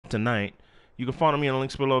tonight. You can follow me in the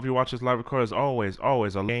links below if you watch this live record. As always,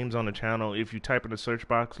 games on the channel. If you type in the search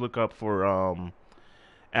box, look up for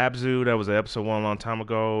Abzu. That was an episode 1 a long time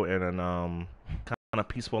ago, and an kind of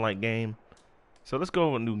peaceful like game. So let's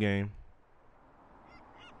go with a new game.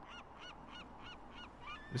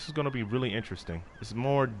 This is gonna be really interesting. It's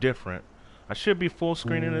more different. I should be full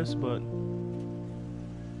screening this, but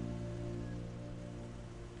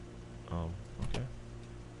okay.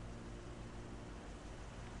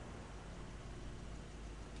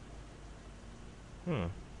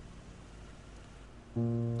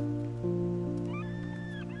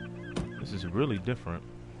 This is really different.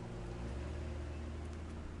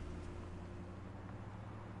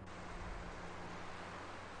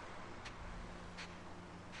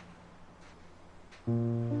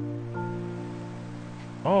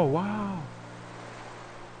 Oh, wow.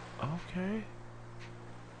 Okay.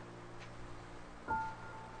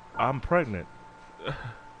 I'm pregnant. Oh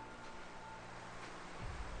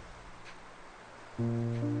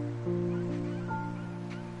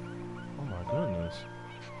my goodness.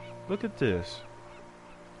 Look at this.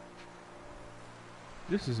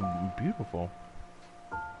 This is beautiful.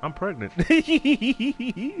 I'm pregnant.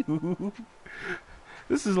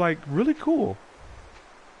 This is like really cool.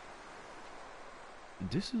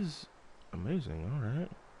 This is amazing. All right.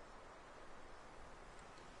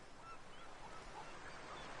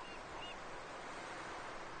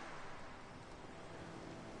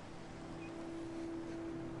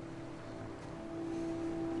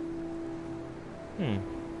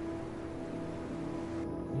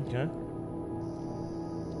 Okay.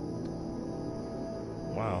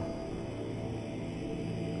 Wow.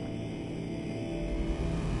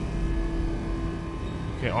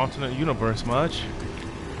 Okay, alternate universe much.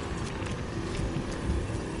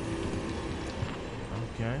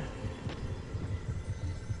 Okay.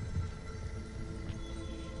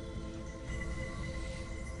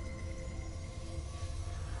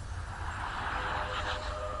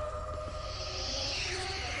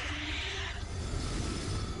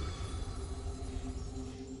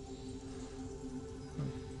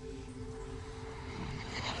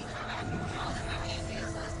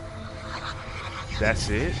 That's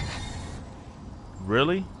it?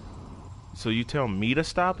 Really? So you tell me to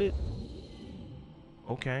stop it?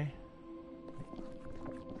 Okay.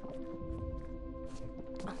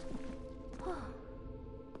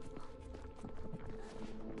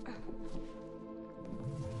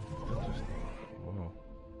 Whoa.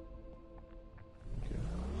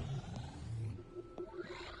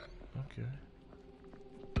 Okay.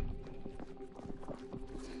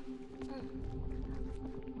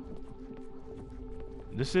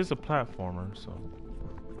 This is a platformer, so.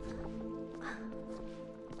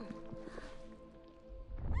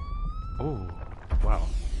 Oh, wow.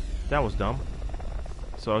 That was dumb.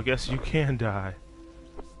 So I guess you can die.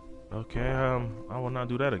 Okay, I will not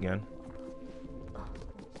do that again.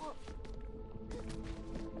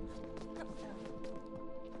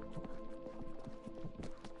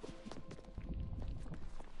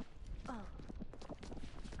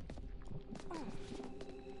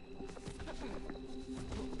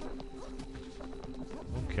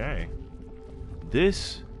 Okay.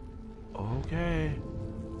 This. Okay.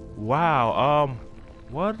 Wow.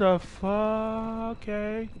 What the fuck?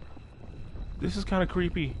 Okay. This is kind of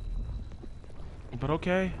creepy. But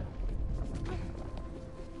okay.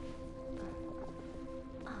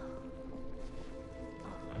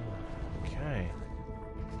 Okay.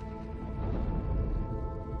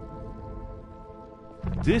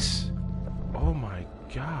 This. Oh my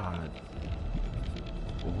god.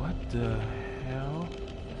 What the hell?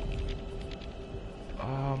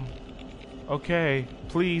 Okay,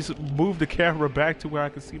 please move the camera back to where I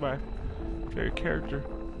can see my favorite character.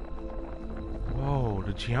 Whoa,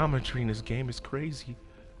 the geometry in this game is crazy.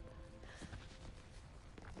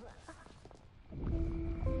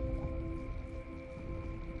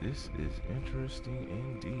 This is interesting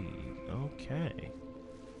indeed. Okay.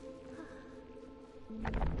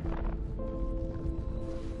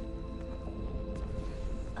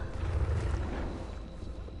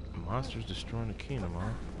 Monsters destroying the kingdom, huh?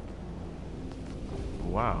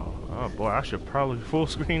 Wow. Oh boy, I should probably full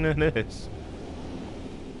screen in this.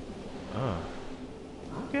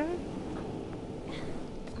 Okay.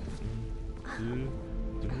 2,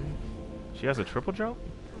 3. She has a triple jump?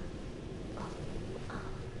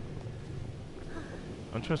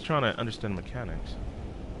 I'm just trying to understand mechanics.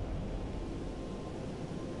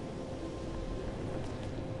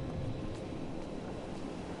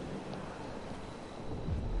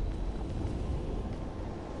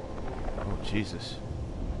 Oh, Jesus.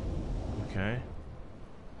 Okay.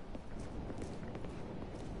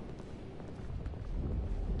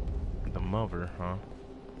 game over, huh?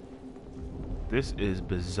 This is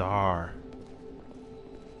bizarre.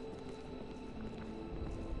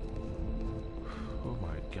 Oh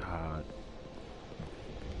my god.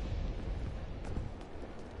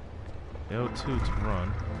 L2 to run.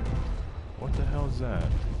 What the hell is that?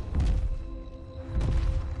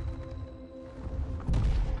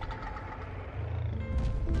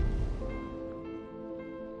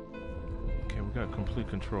 Okay, we got complete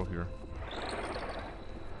control here.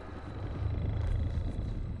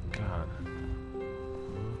 God.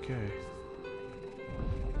 Okay.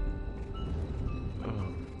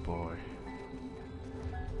 Oh boy.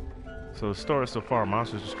 So the story so far,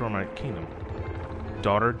 monsters destroy my kingdom.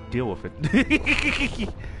 Daughter, deal with it.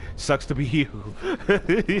 Sucks to be you.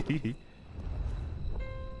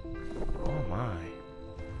 Oh my.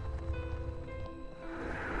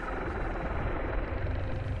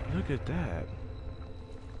 Look at that.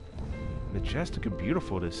 Majestic and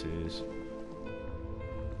beautiful this is.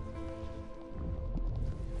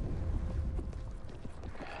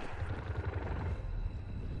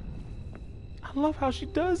 I love how she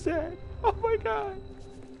does that. Oh my god.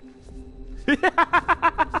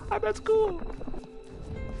 That's cool.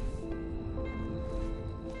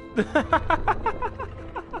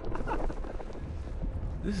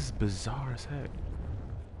 This is bizarre as heck.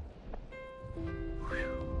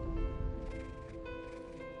 Whew.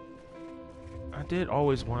 I did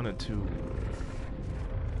always wanted to.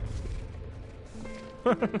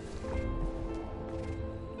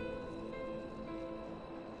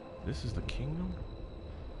 This is the kingdom?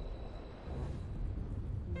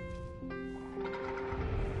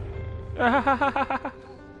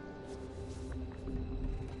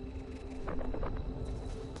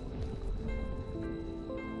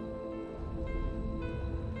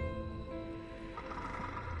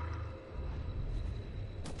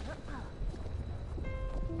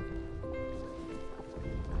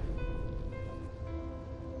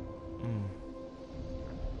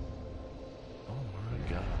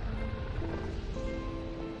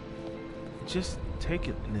 Just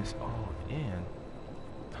taking this all in.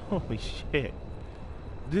 Holy shit.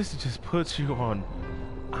 This just puts you on...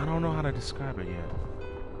 I don't know how to describe it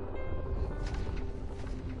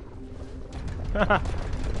yet.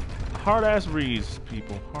 Hard-ass reads,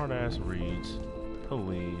 people. Hard-ass reads.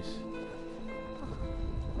 Please.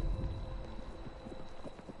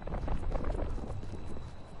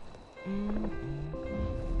 Here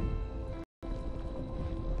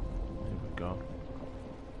we go.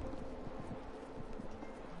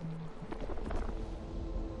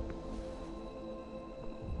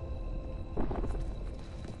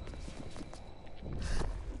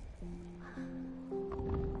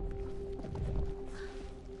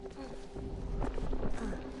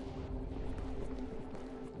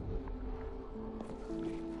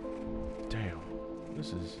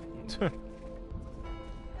 This is...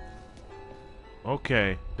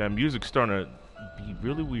 Okay, that music's starting to be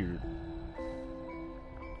really weird.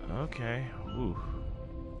 Okay, ooh.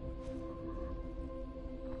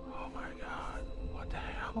 Oh my god, what the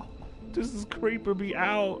hell? This is creeping me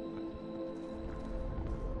out.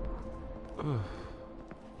 Ugh.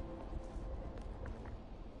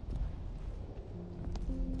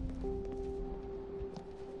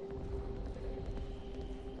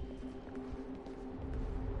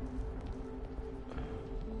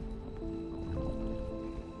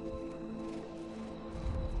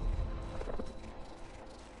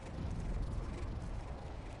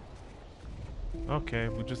 Okay,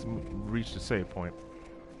 we just reached the save point.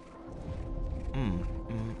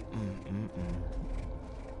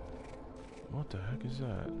 What the heck is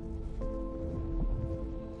that?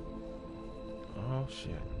 Oh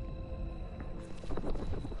shit.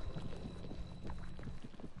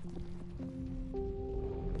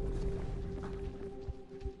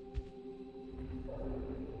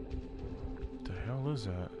 What the hell is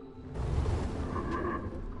that?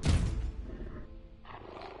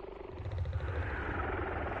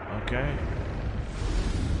 Okay.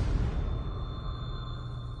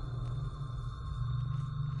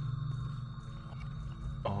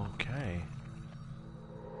 Okay.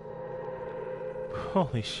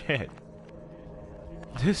 Holy shit.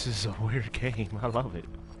 This is a weird game. I love it.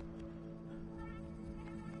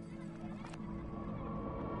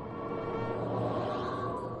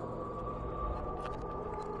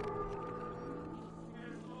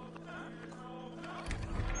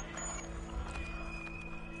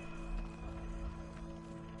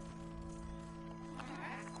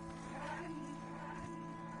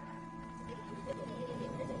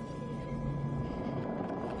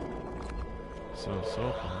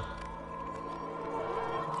 So far.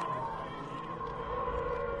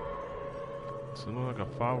 So it looks like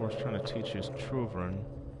a follower's trying to teach his children.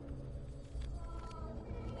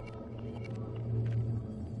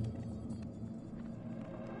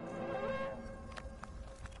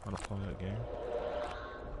 How to play that game.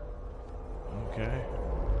 Okay.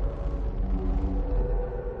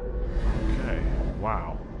 Okay.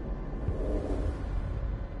 Wow.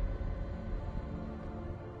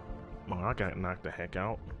 Oh, I got knocked the heck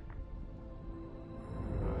out.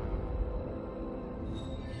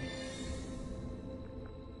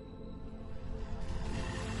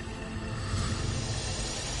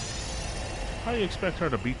 How do you expect her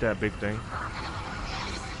to beat that big thing?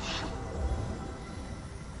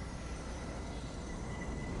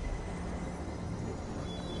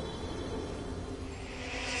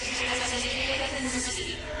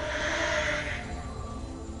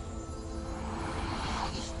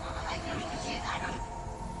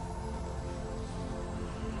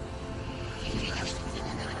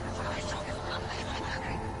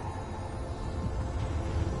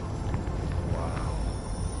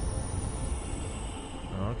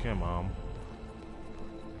 Okay, Mom.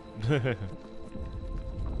 Boy.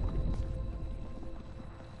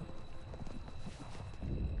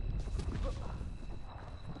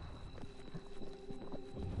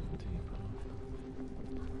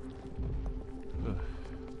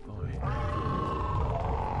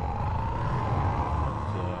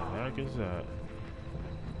 What the heck is that?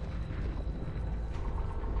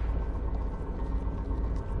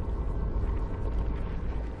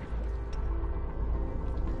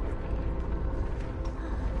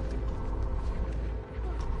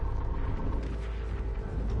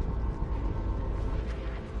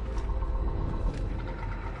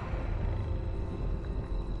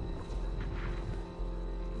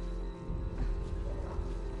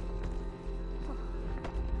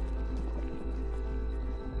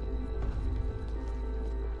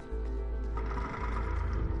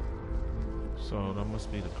 So that must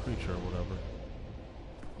be the creature or whatever.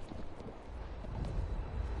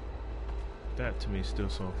 That to me is still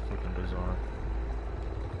so freaking bizarre.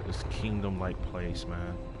 This kingdom-like place,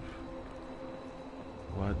 man.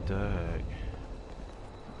 What the heck?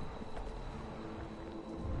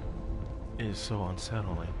 It is so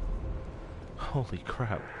unsettling. Holy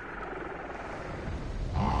crap.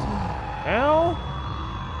 What the hell?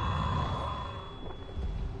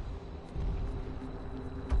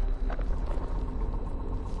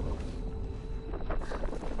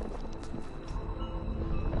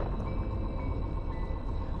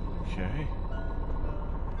 Okay.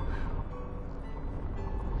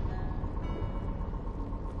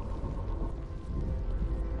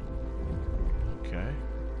 Okay.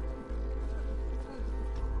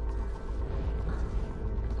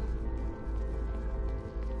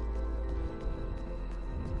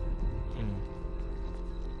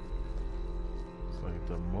 It's like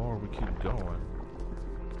the more we keep going.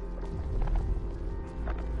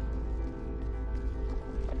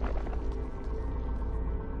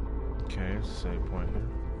 Okay, it's a save point here.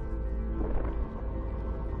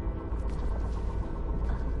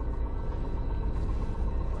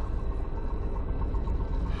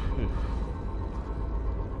 Phew.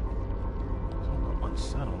 It's all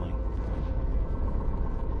unsettling.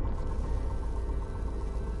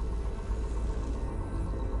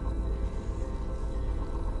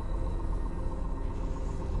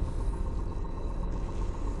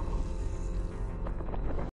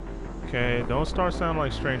 Okay, don't start sounding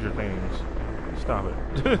like Stranger Things. Stop it.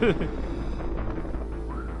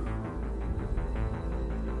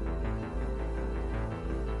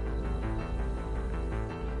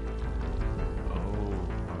 Oh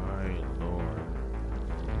my lord.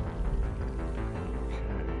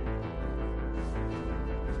 Okay.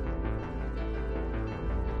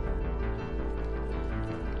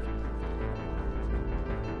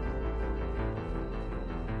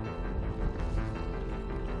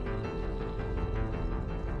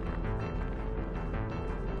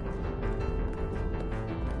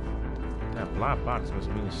 That black box must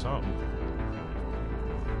mean something.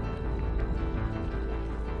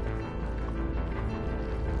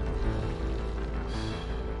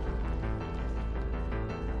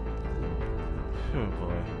 Oh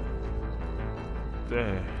boy.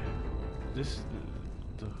 There.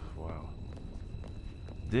 Wow.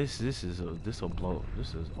 This will blow.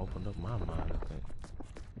 This has opened up my mind, I think.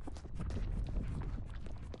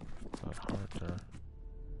 Not hard there.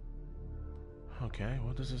 Okay,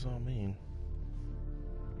 what does this all mean?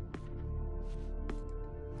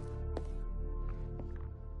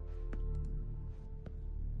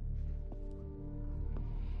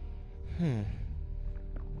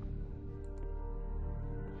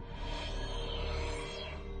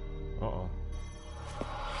 Uh-oh.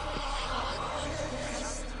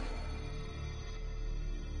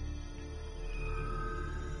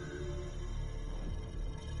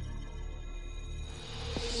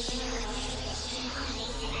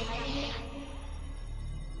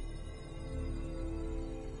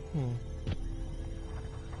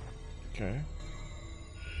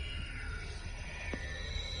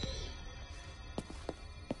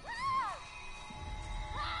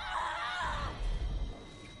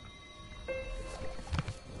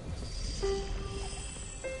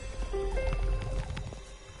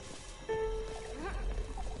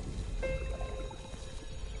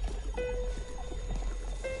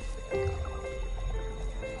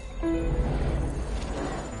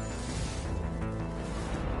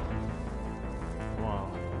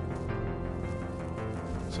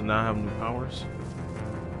 So now I have new powers.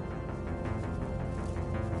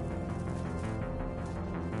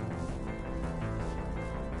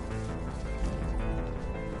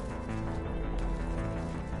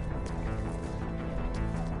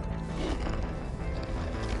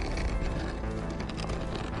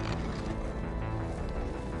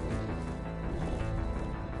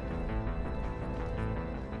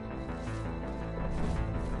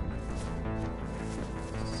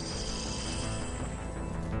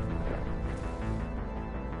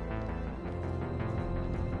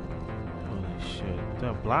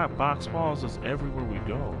 The black box follows us everywhere we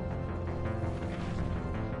go.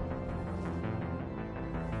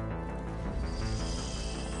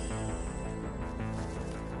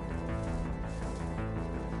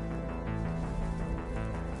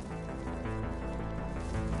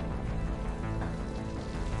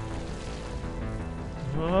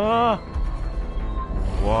 Ah!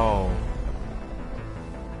 Whoa.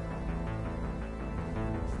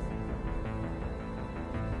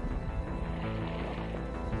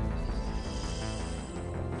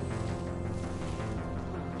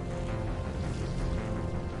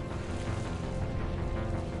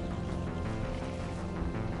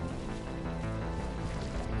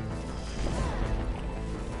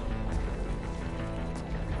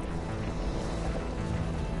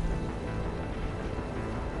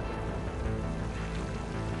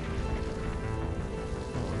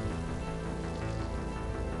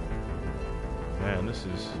 Man, this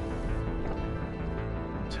is,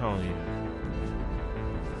 I'm telling you,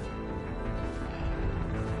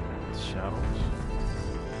 shadows.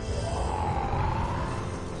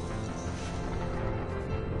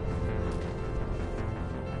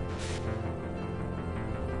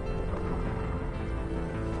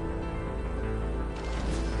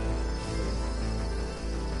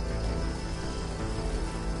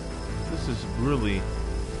 This is really,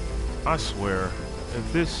 I swear,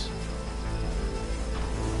 if this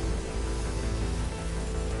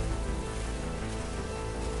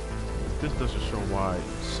doesn't show why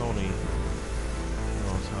Sony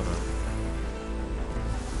knows how to.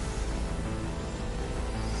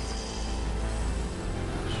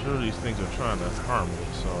 Sure, these things are trying to harm me,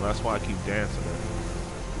 so that's why I keep dancing it.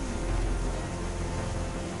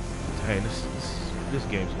 Hey, this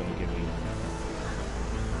game's gonna get me.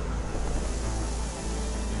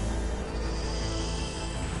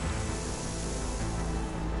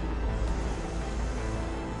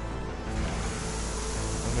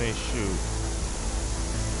 Shoot.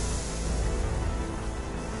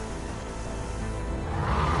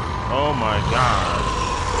 Oh my God.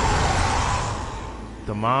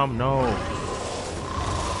 The mom, no.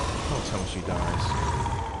 Don't tell me she dies.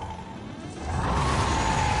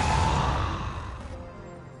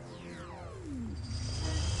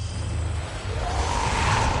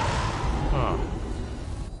 Huh.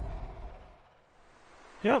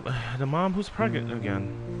 Yep, the mom who's pregnant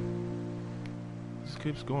again. This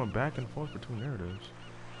keeps going back and forth between narratives.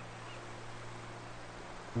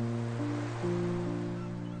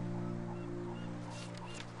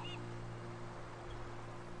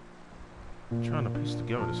 I'm trying to piece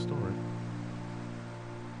together the story.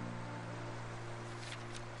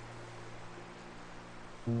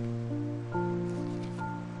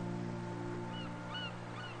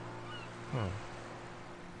 Huh.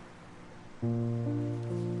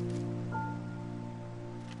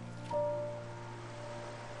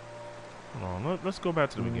 Hold on, let's go back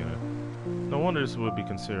to the beginning. No wonder this would be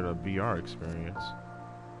considered a VR experience.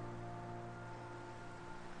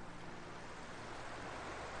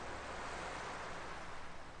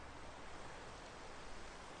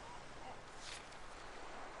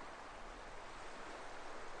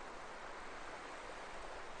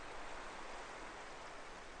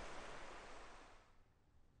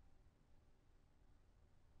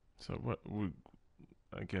 So what,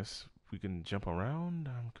 I guess we can jump around?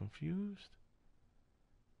 I'm confused.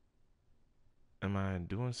 Am I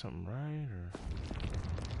doing something right, or?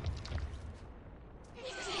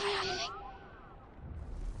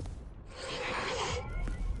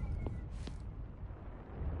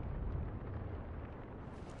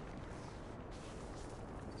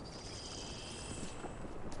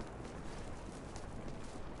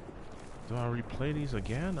 Do I replay these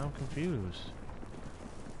again? I'm confused.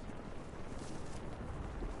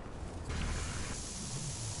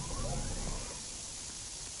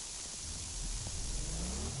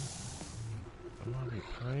 Am I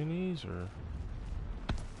replaying these, or?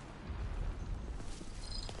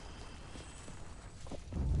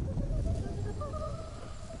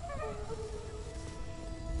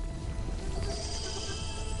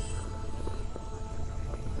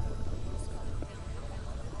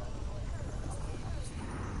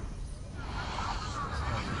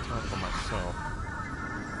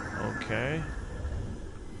 Okay.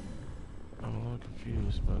 I'm a little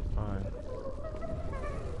confused, but fine.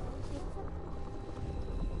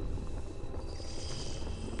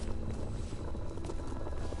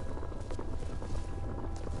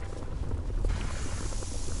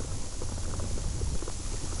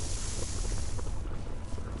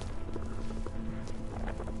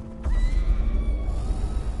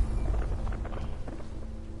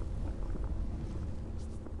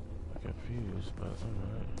 Confused, but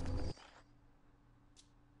alright.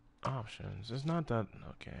 Options. It's not that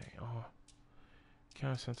okay. Oh,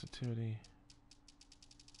 camera sensitivity.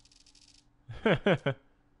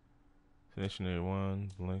 Stationary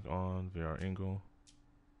 1, blink on, VR angle,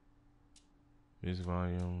 music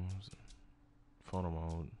volumes, photo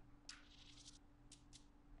mode.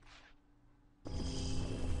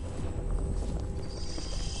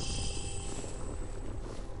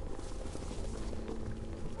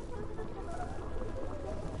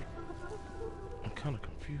 I'm kind of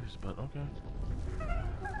confused, but okay.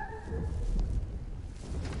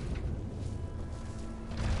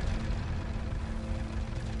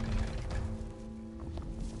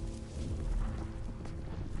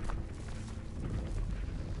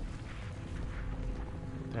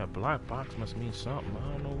 That black box must mean something.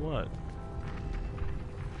 I don't know what.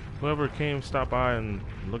 Whoever came, stopped by, and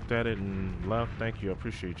looked at it and left, thank you. I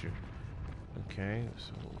appreciate you. Okay,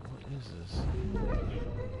 so what is this?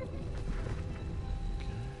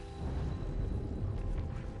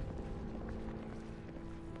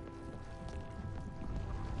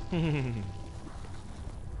 Okay.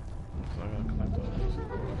 So I gotta collect all these.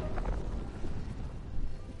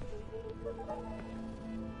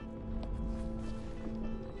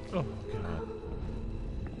 Oh, God.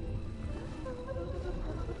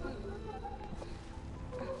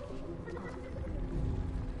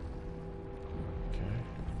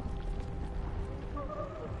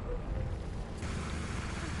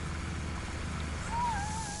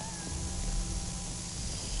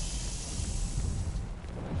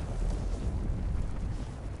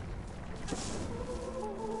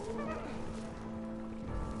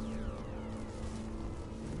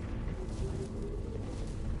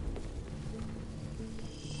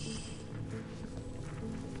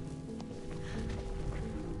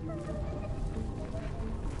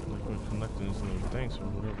 Collecting these little things for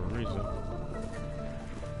whatever reason.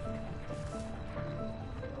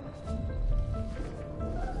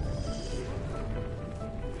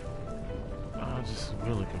 I'm just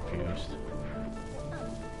really confused.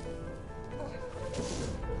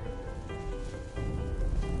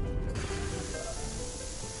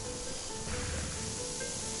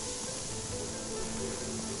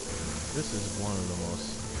 This is one of the most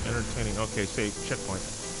entertaining. Okay, say checkpoint.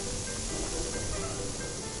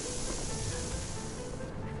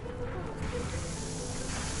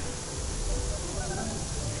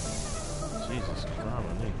 Jesus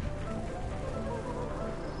Christ.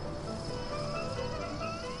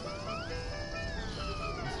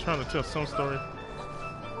 He's trying to tell some story.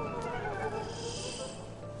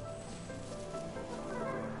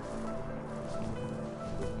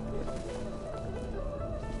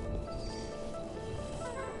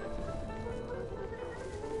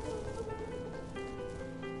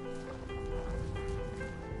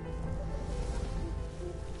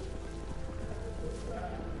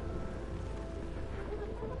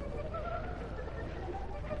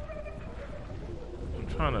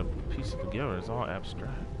 Trying to piece it together. It's all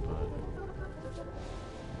abstract, but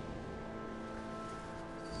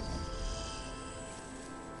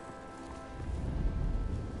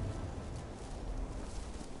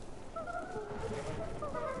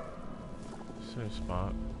same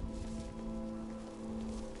spot.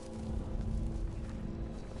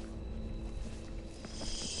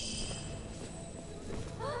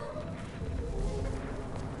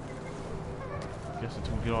 Guess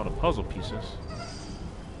until we get all the puzzle pieces.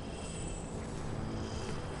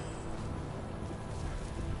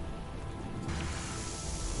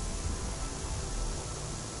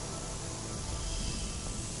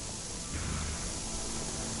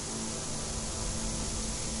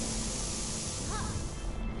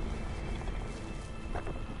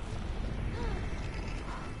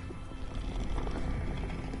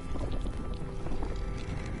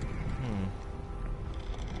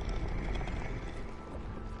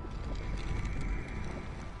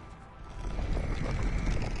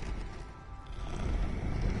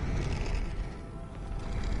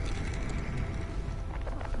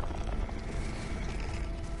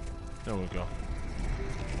 There we go.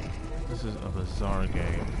 This is a bizarre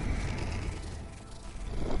game.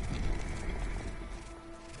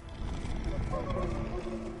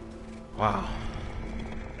 Wow.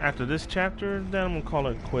 after this chapter, then I'm gonna call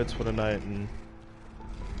it quits for the night, and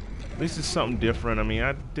at least it's something different. I mean,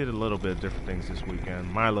 I did a little bit of different things this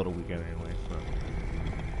weekend, my little weekend anyway. So.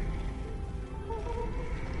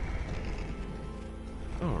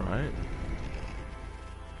 All right.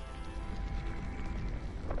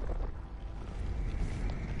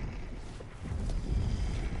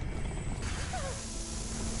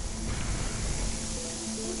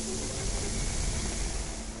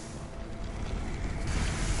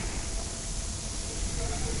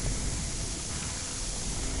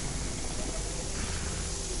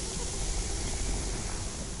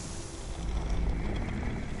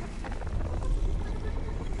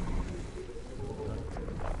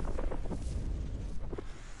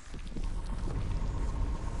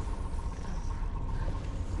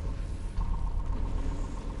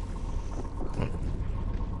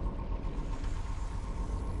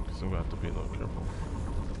 So we have to be a little careful.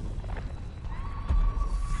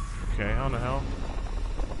 Okay, how the hell?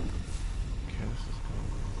 Okay, this is good.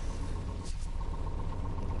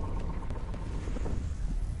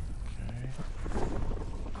 Okay.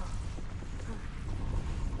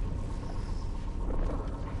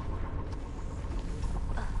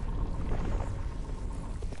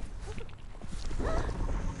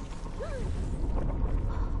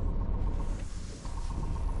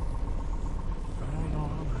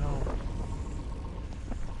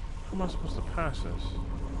 How am I supposed to pass this?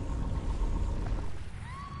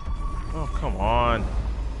 Oh, come on.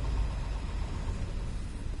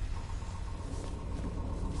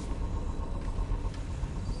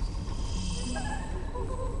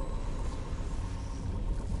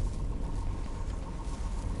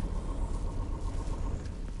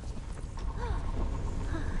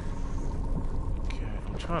 Okay,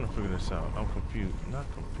 I'm trying to figure this out. I'm confused. Not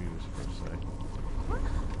confused, per se.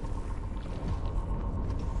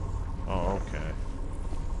 Oh, okay.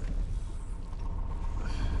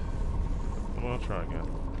 Well, I'll try again.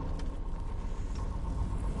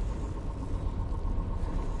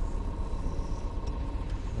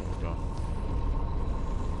 There we go.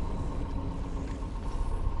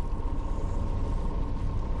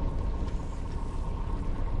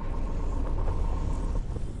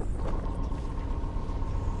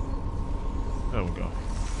 There we go.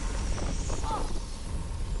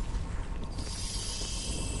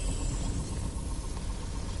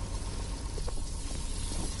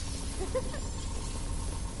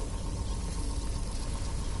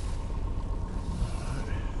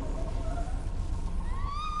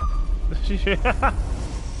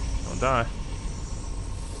 Don't die.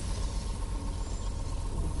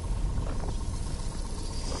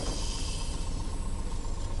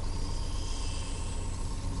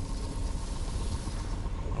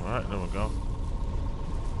 Alright, there we go.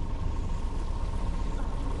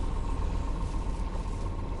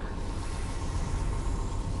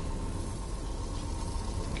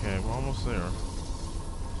 Okay, we're almost there.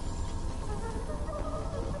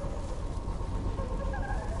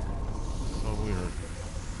 Weird.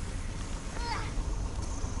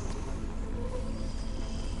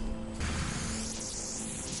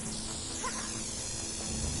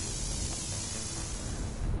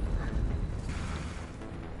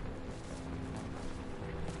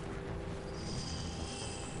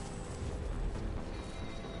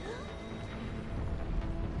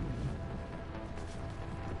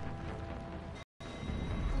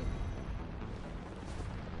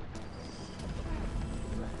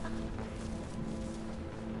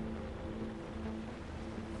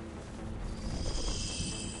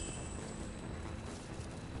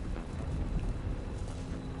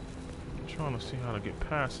 Trying to see how to get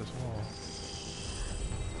past this wall.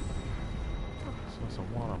 So it's a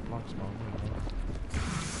wall that blocks my way.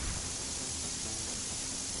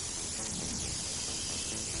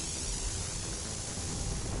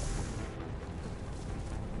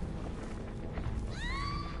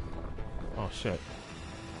 Oh shit.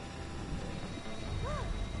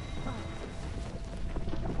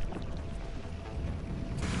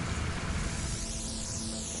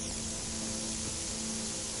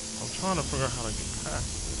 I'm trying to figure out how to get past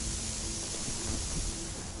this.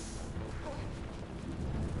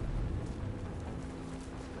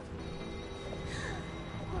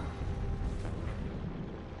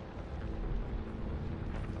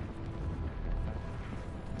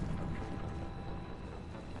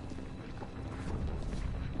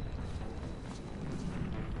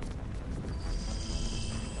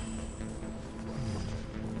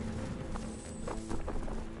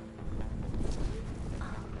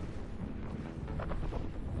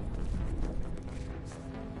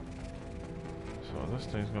 This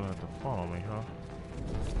thing's gonna have to follow me, huh?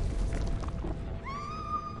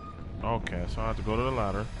 Okay, so I have to go to the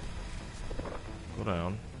ladder. Go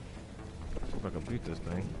down. See if I can beat this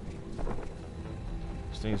thing.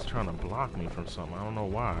 This thing's trying to block me from something. I don't know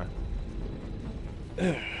why.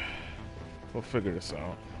 We'll figure this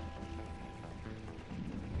out.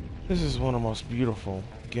 This is one of the most beautiful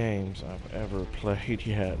games I've ever played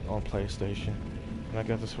yet on PlayStation. And I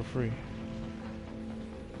got this for free.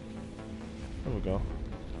 There we go.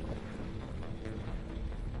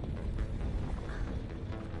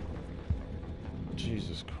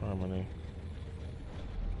 Jesus criminy.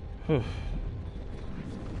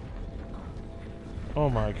 Oh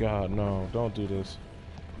my god, no, don't do this.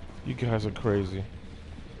 You guys are crazy.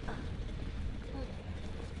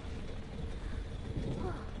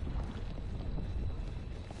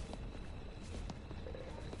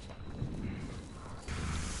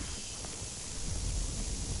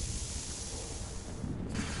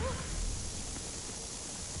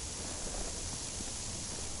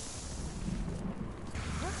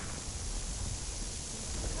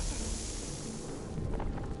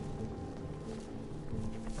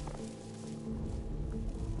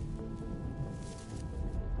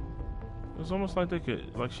 It's almost like they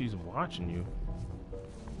could, like she's watching you.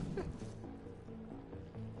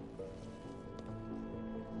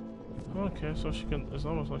 Okay, so she can, it's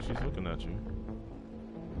almost like she's looking at you.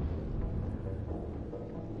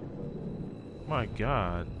 My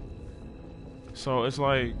god. So it's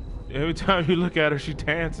like, every time you look at her, she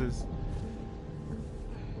dances.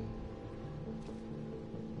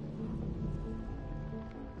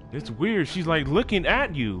 It's weird, she's like looking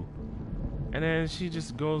at you. And then she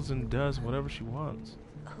just goes and does whatever she wants.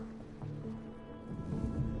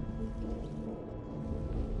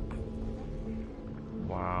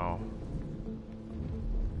 Wow.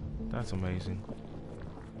 That's amazing.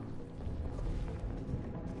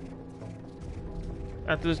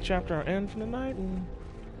 After this chapter, I'll end for the night, and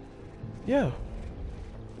yeah.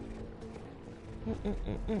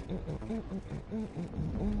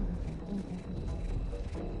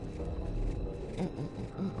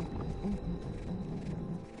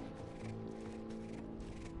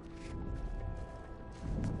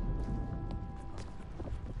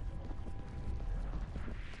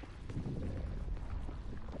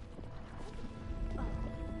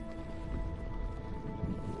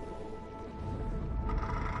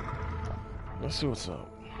 Let's see what's up.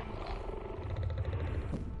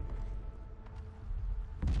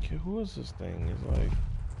 Okay, who is this thing? Is like,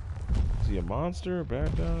 is he a monster, a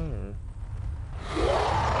bad guy, or?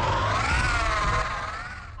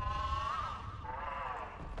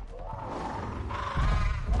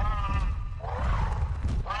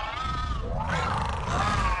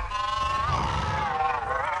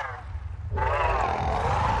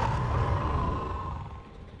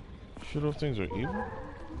 Sure those things are evil?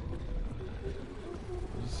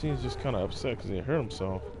 He seems just kind of upset because he hurt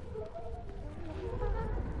himself.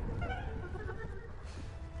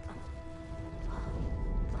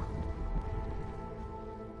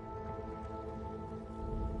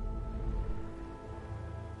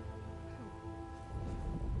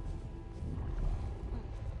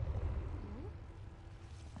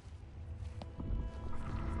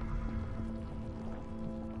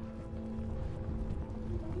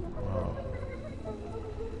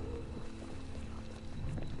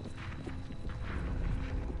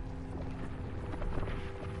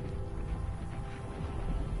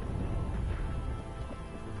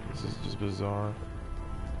 This is just bizarre.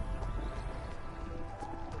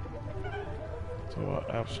 So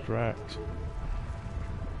abstract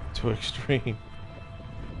to extreme.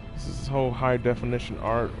 This is whole high definition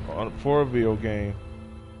art for a video game.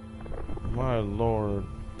 My lord.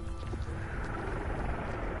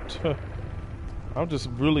 I'm just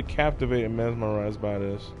really captivated and mesmerized by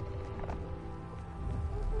this.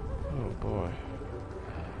 Oh boy.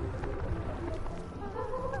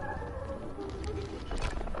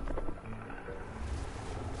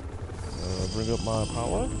 Bring up my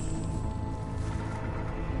power.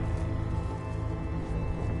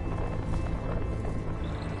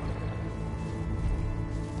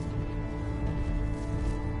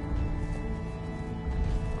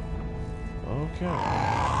 Okay.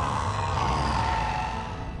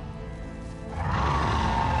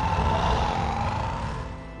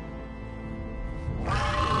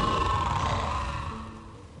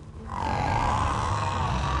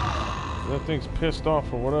 That thing's pissed off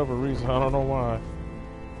for whatever reason. I don't know why.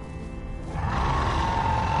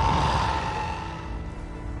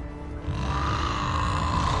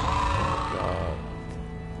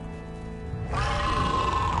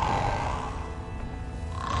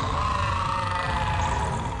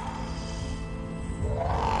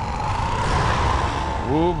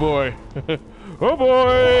 Oh, boy. Oh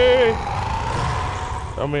boy.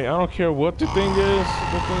 I mean, I don't care what the thing is.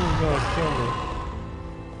 The thing is gonna kill me.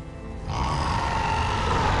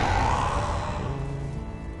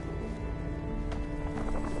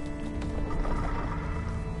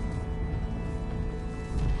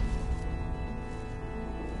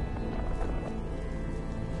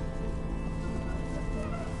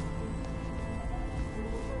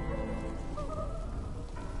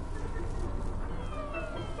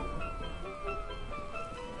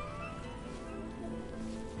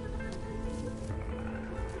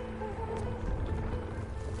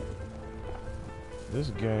 This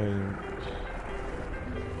game.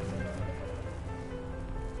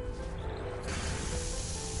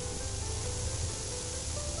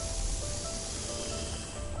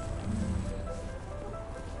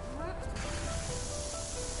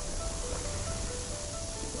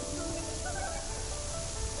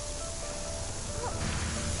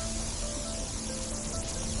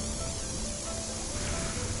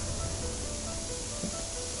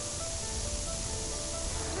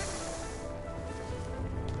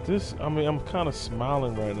 This, I mean, I'm kind of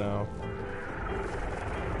smiling right now.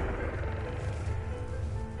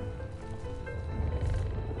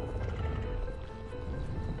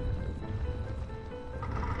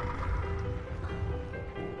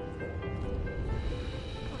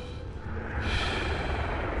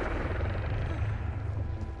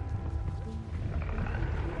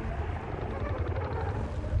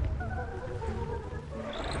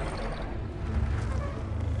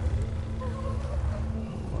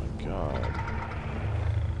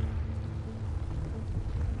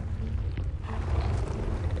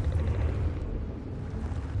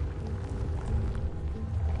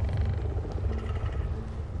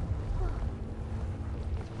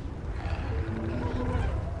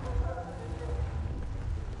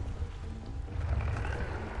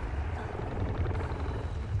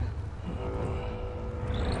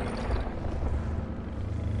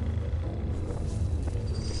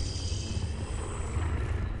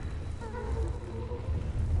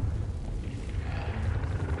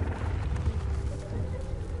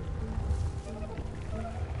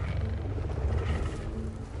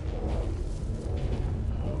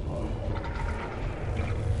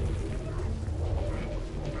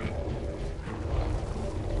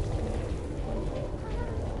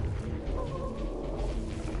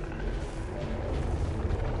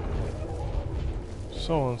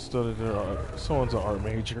 Someone studied their art. Someone's an art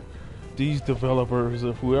major. These developers,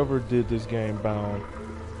 or whoever did this game, bound.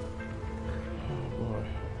 Oh boy.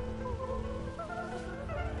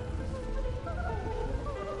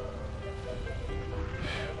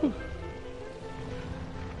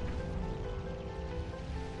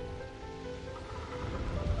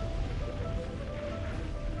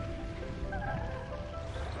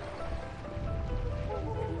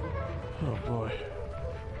 Oh boy.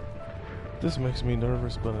 This makes me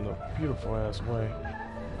nervous, but in a beautiful ass way.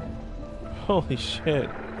 Holy shit.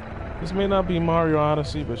 This may not be Mario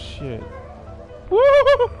Odyssey, but shit. Woo!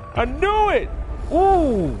 I knew it!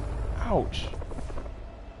 Ooh! Ouch.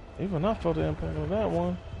 Even I felt the impact of that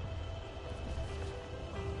one.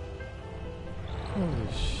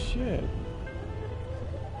 Holy shit.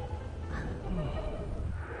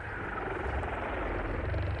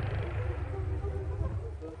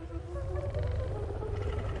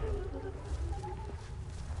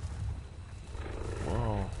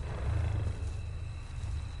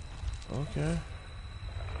 Okay.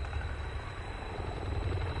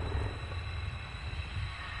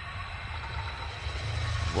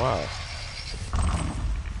 Wow.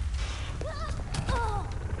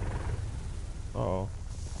 Uh-oh.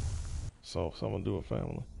 So someone do a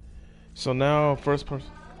family. So now first person.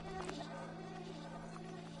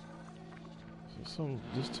 So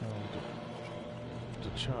this time the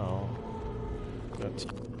child got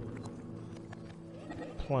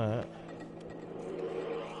plant.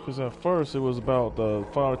 Because at first it was about the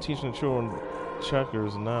father teaching the children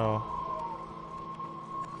checkers, and now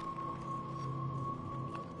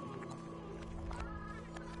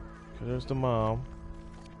okay, there's the mom.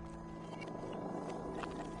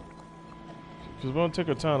 Because we're going to take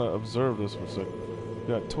our time to observe this for a second. We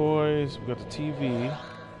got toys, we got the TV.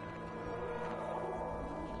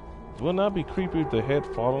 Wouldn't that be creepy if the head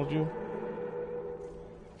followed you?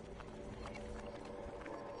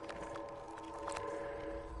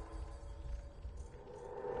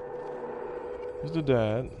 Here's the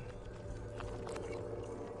dad.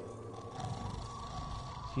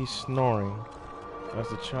 He's snoring as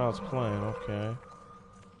the child's playing. Okay.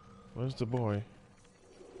 Where's the boy?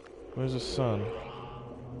 Where's the son?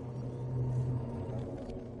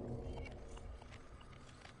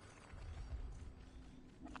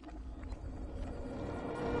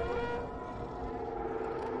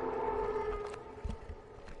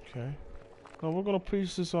 Okay. Now we're gonna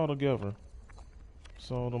piece this all together.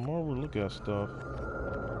 So the more we look at stuff.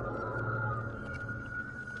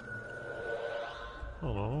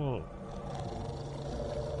 Hold on.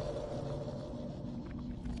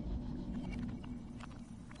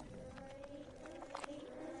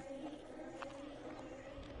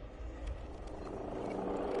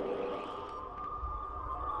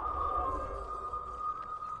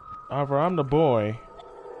 Either I'm the boy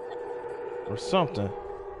or something.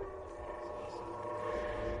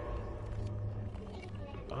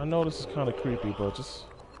 I know this is kind of creepy, but just...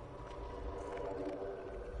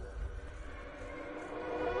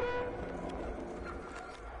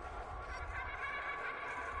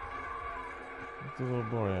 Where's the little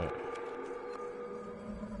boy at?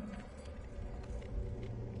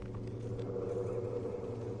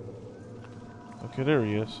 Okay, there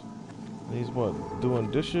he is. He's what? Doing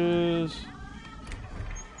dishes?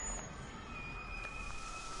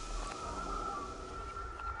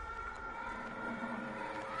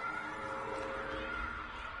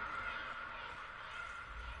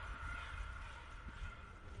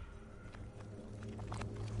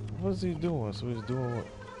 What is he doing? So he's doing what?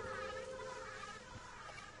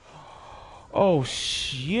 Oh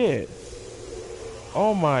shit!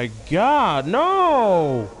 Oh my god,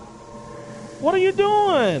 no! What are you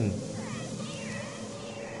doing?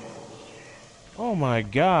 Oh my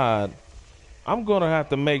god. I'm gonna have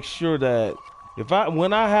to make sure that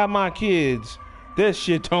when I have my kids, this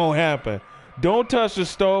shit don't happen. Don't touch the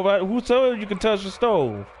stove. Who told you can touch the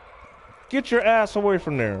stove? Get your ass away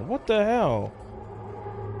from there. What the hell?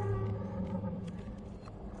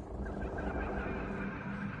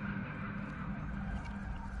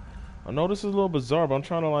 I know this is a little bizarre, but I'm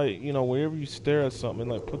trying to, like, you know, wherever you stare at something,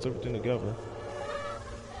 it like puts everything together.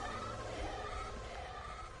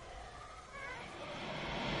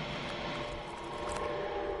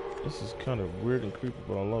 This is kind of weird and creepy,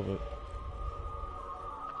 but I love it.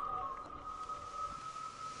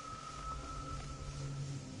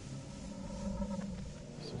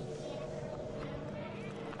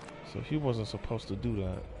 So he wasn't supposed to do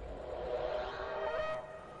that.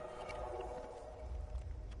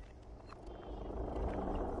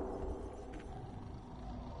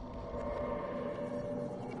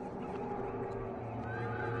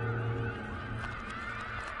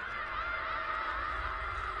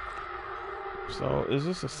 So, is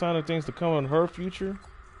this a sign of things to come in her future?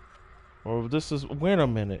 Or this is... Wait a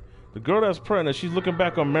minute. The girl that's pregnant, she's looking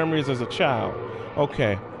back on memories as a child.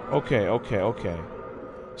 Okay.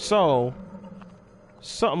 So,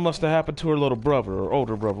 something must have happened to her little brother or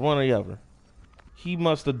older brother, one or the other. He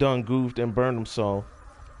must have done goofed and burned himself.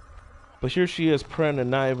 But here she is pregnant,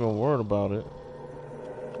 not even worried about it.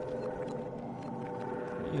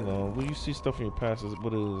 You know, when you see stuff in your past, is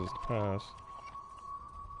what it is the past.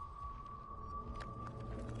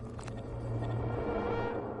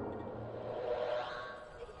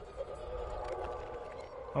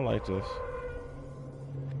 I like this.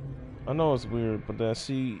 I know it's weird, but that,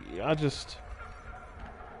 see,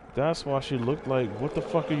 that's why she looked like, what the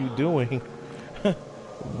fuck are you doing?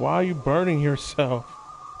 Why are you burning yourself?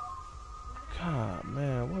 God,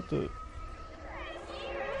 man, what the...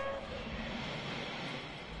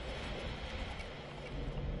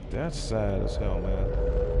 That's sad as hell,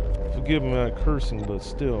 man. Forgive me my cursing, but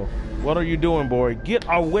still. What are you doing, boy? Get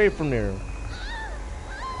away from there.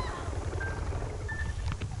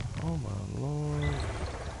 Oh my lord.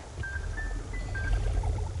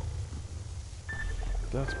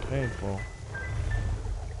 That's painful.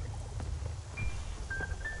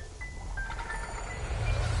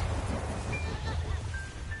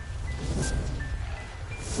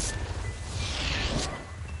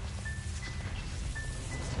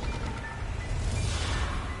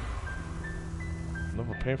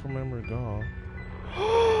 Another painful memory gone.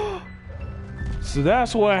 So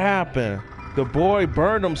that's what happened. The boy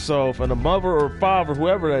burned himself, and the mother or father,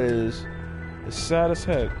 whoever that is sad as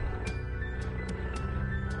heck.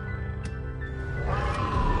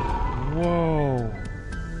 Whoa.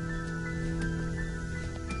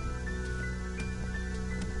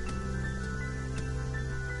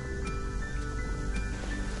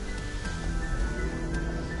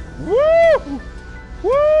 Woo!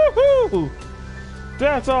 Woohoo!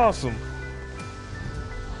 That's awesome.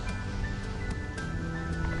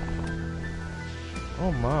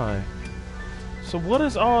 Oh my. So what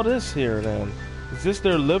is all this here then? Is this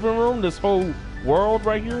their living room? This whole world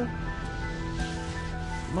right here?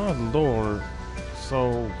 My lord.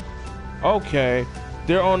 So, okay.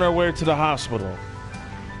 They're on their way to the hospital.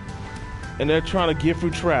 And they're trying to get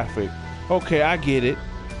through traffic. Okay, I get it.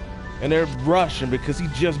 And they're rushing because he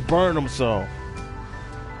just burned himself.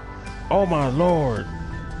 Oh my Lord.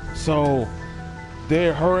 So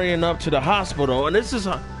they're hurrying up to the hospital, and this is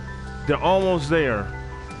they're almost there.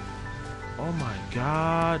 Oh my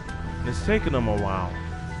God. And it's taking them a while.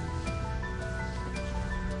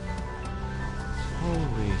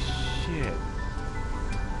 Holy shit.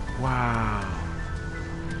 Wow.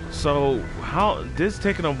 So how this is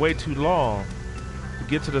taking them way too long to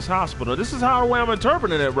get to this hospital. This is how the way I'm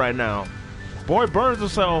interpreting it right now. Boy burns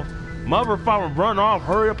himself. Mother and father run off,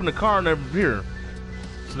 hurry up in the car, and they're here.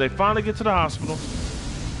 So they finally get to the hospital.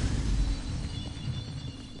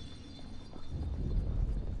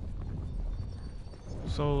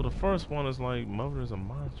 So the first one is like, mother is a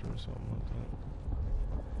monster or something like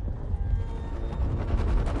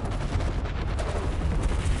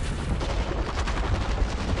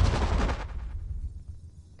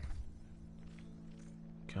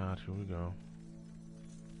that. God, here we go.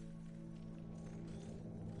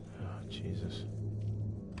 Oh, Jesus.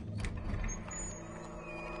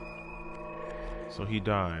 So he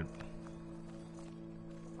died.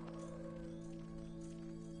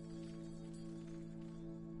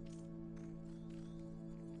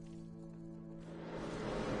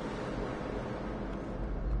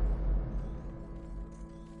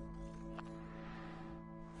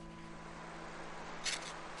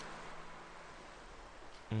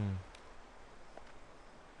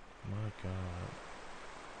 My God.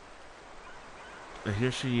 And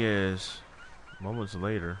here she is, moments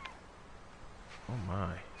later. Oh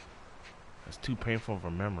my. That's too painful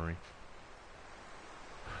for memory.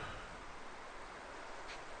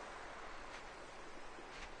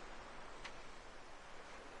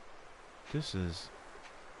 This is...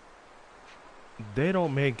 They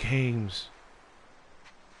don't make games.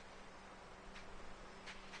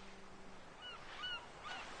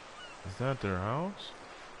 Is that their house?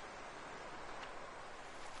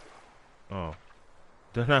 Oh.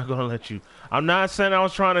 They're not gonna let you. I'm not saying I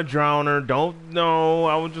was trying to drown her. Don't know.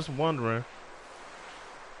 I was just wondering.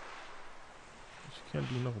 She can't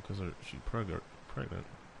do nothing because she's pregnant.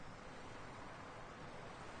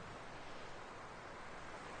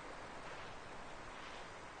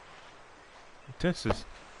 This is...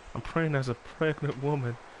 I'm praying as a pregnant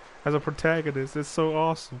woman. As a protagonist. It's so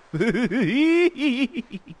awesome.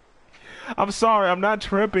 I'm sorry. I'm not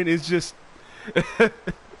tripping. It's just...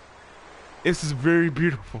 This is very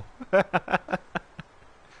beautiful.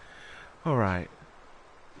 Alright.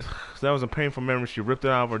 So that was a painful memory. She ripped it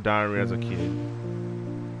out of her diary as a kid.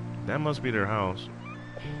 That must be their house.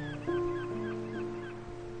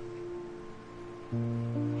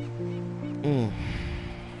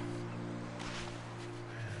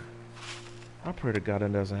 I pray to God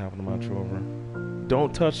that doesn't happen to my children.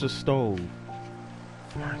 Don't touch the stove.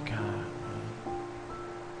 My God.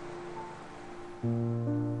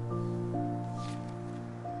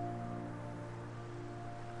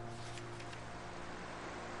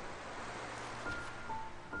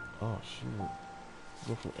 Oh shoot.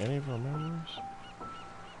 Go for any of our memories?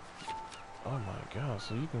 Oh my God,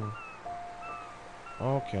 so you can...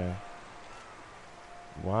 Okay.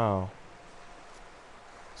 Wow.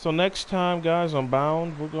 So next time, guys, on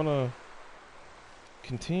Bound, we're gonna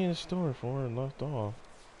continue the story from where it left off.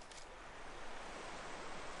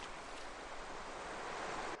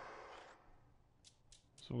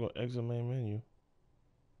 So we're gonna exit main menu.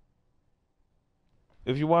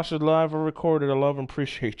 If you watch it live or recorded, I love and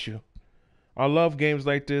appreciate you. I love games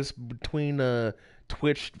like this between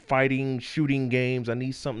Twitch fighting, shooting games. I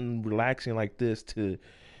need something relaxing like this to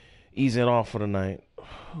ease it off for the night.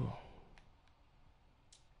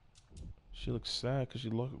 She looks sad because she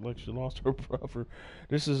looked like she lost her brother.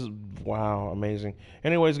 This is, wow, amazing.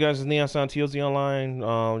 Anyways, guys, it's Neon-sanTOZ online.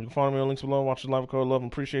 You can follow me on links below. Watch the live record. Love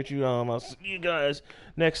and appreciate you. I'll see you guys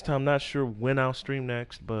next time. Not sure when I'll stream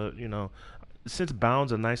next, but, you know, since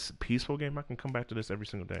Bound's a nice, peaceful game, I can come back to this every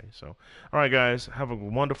single day. So, all right, guys, have a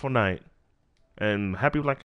wonderful night. And happy Black